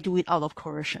do it out of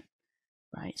coercion,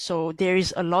 right? So there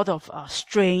is a lot of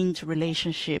strained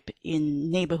relationship in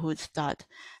neighborhoods that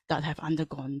have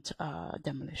undergone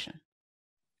demolition.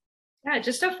 Yeah,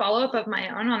 just a follow-up of my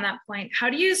own on that point.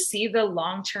 How do you see the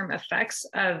long-term effects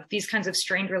of these kinds of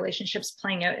strained relationships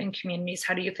playing out in communities?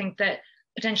 How do you think that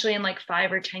potentially in like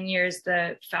 5 or 10 years,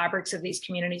 the fabrics of these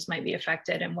communities might be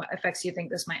affected, and what effects do you think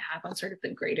this might have on sort of the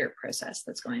greater process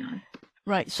that's going on?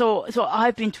 Right. So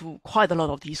I've been to quite a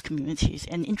lot of these communities,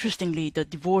 and interestingly, the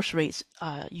divorce rates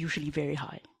are usually very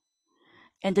high.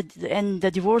 And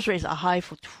the divorce rates are high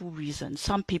for two reasons.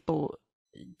 Some people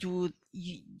do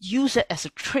use it as a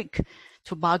trick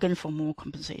to bargain for more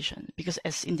compensation, because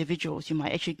as individuals you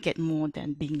might actually get more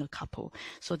than being a couple,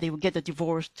 so they will get a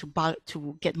divorce to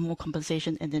get more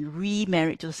compensation and then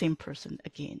remarry to the same person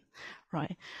again,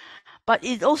 right? But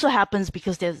it also happens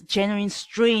because there's genuine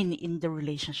strain in the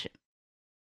relationship.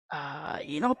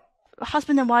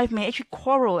 Husband and wife may actually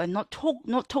quarrel and not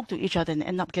talk to each other and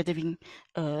end up getting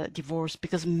divorced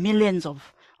because millions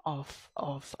of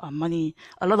money,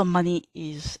 a lot of money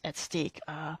is at stake.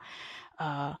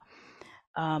 I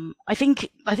think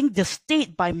the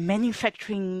state, by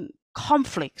manufacturing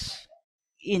conflicts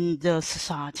in the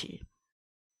society,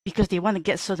 because they want to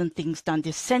get certain things done,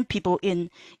 they send people in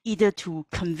either to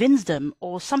convince them,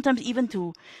 or sometimes even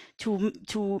to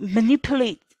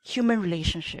manipulate human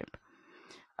relationship.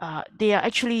 They are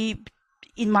actually,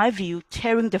 in my view,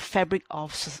 tearing the fabric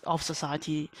of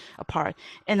society apart.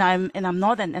 And I'm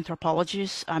not an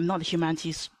anthropologist. I'm not a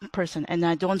humanities person, and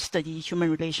I don't study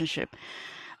human relationship.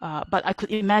 But I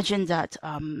could imagine that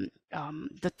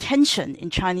the tension in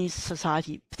Chinese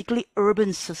society, particularly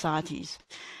urban societies,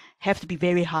 have to be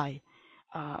very high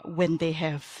when they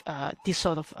have this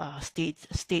sort of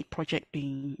state project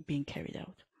being carried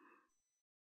out.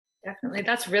 Definitely.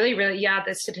 That's really, really, yeah,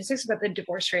 the statistics about the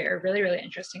divorce rate are really, really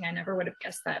interesting. I never would have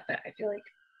guessed that, but I feel like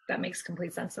that makes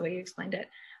complete sense the way you explained it.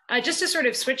 Just to sort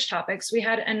of switch topics, we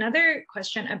had another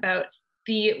question about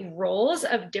the roles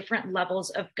of different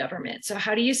levels of government. So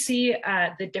how do you see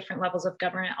the different levels of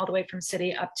government, all the way from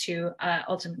city up to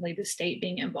ultimately the state,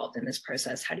 being involved in this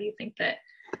process? How do you think that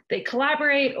they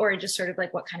collaborate, or just sort of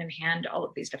like what kind of hand all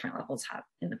of these different levels have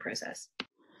in the process?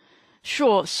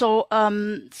 Sure. So,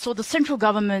 the central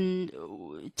government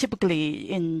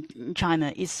typically in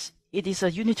China is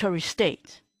a unitary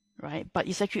state, right? But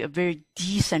it's actually a very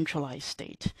decentralized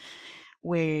state,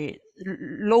 where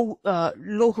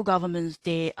local governments,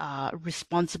 they are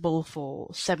responsible for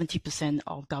 70%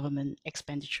 of government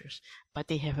expenditures, but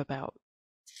they have about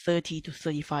 30 to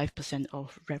 35%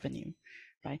 of revenue,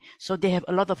 right? So they have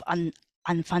a lot of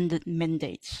unfunded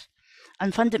mandates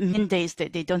that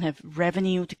they don't have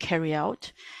revenue to carry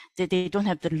out, that they don't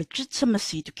have the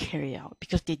legitimacy to carry out,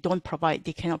 because they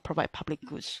cannot provide public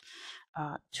goods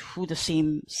to the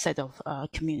same set of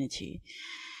community.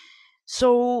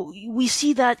 So we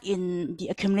see that in the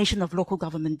accumulation of local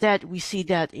government debt. We see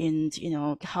that in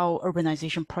how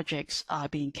urbanization projects are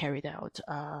being carried out.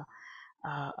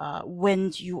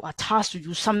 When you are tasked to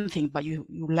do something, but you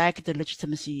lack the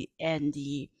legitimacy and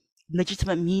the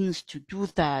legitimate means to do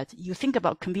that, you think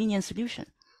about convenient solution.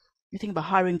 You think about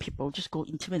hiring people, just go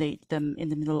intimidate them in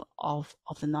the middle of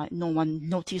the night. No one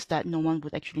noticed that, no one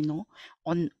would actually know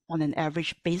on an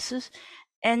average basis.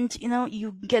 And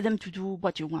you get them to do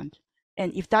what you want.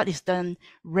 And if that is done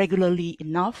regularly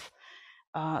enough,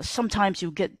 sometimes you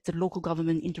get the local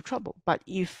government into trouble. But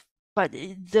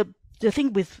the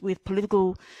thing with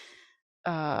political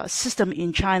system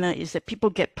in China is that people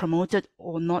get promoted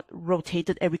or not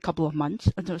rotated every couple of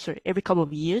months. Every couple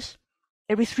of years.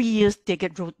 Every 3 years they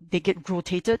get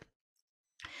rotated.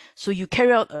 So you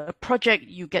carry out a project,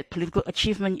 you get political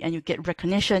achievement, and you get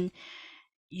recognition.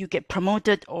 you get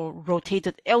promoted or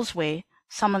rotated elsewhere,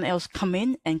 someone else come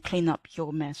in and clean up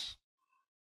your mess.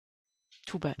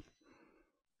 Too bad.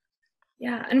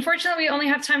 Yeah, unfortunately, we only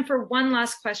have time for one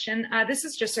last question. This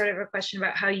is just sort of a question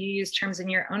about how you use terms in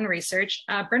your own research.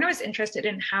 Bruno is interested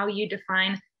in how you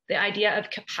define the idea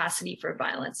of capacity for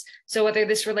violence. So whether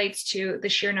this relates to the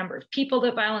sheer number of people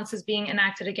that violence is being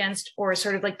enacted against, or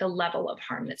sort of like the level of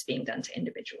harm that's being done to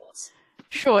individuals.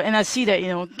 Sure, and I see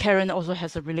that Karen also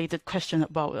has a related question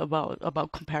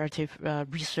about comparative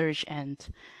research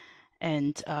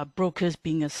and brokers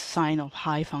being a sign of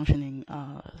high functioning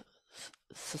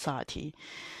society.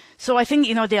 So I think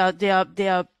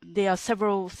there are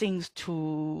several things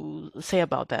to say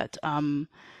about that.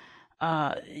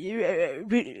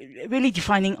 Really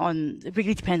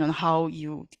depend on how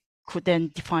you could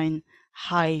then define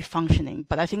high functioning.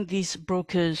 But I think these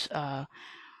brokers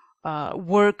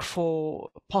work for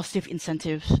positive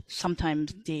incentives.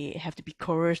 Sometimes they have to be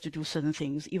coerced to do certain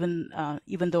things, even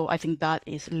though I think that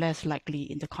is less likely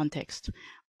in the context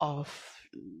of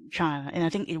China. And I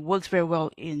think it works very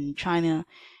well in China,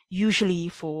 usually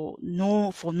for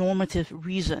normative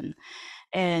reason.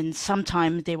 And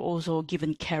sometimes they've also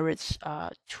given carrots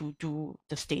to do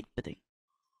the state bidding.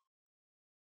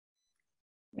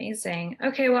 Amazing.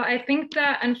 Okay, well, I think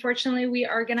that unfortunately we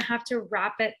are going to have to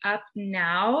wrap it up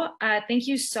now. Thank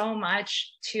you so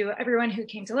much to everyone who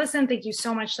came to listen. Thank you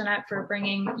so much, Lynette, for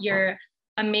bringing your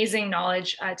amazing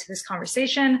knowledge to this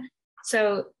conversation.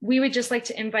 So we would just like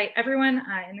to invite everyone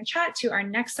in the chat to our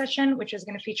next session, which is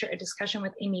going to feature a discussion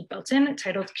with Amy Bilton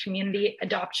titled Community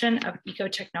Adoption of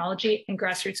Eco-Technology and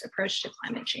Grassroots Approach to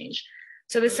Climate Change.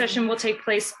 So this session will take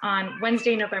place on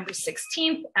Wednesday, November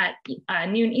 16th at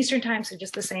noon Eastern time, so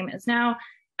just the same as now.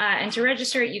 And to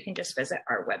register, you can just visit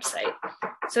our website.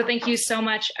 So thank you so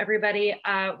much, everybody.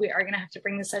 We are going to have to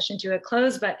bring the session to a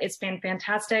close, but it's been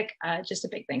fantastic. Just a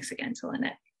big thanks again to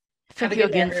Lynette. Thank you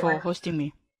again for hosting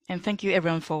me. And thank you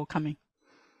everyone for coming.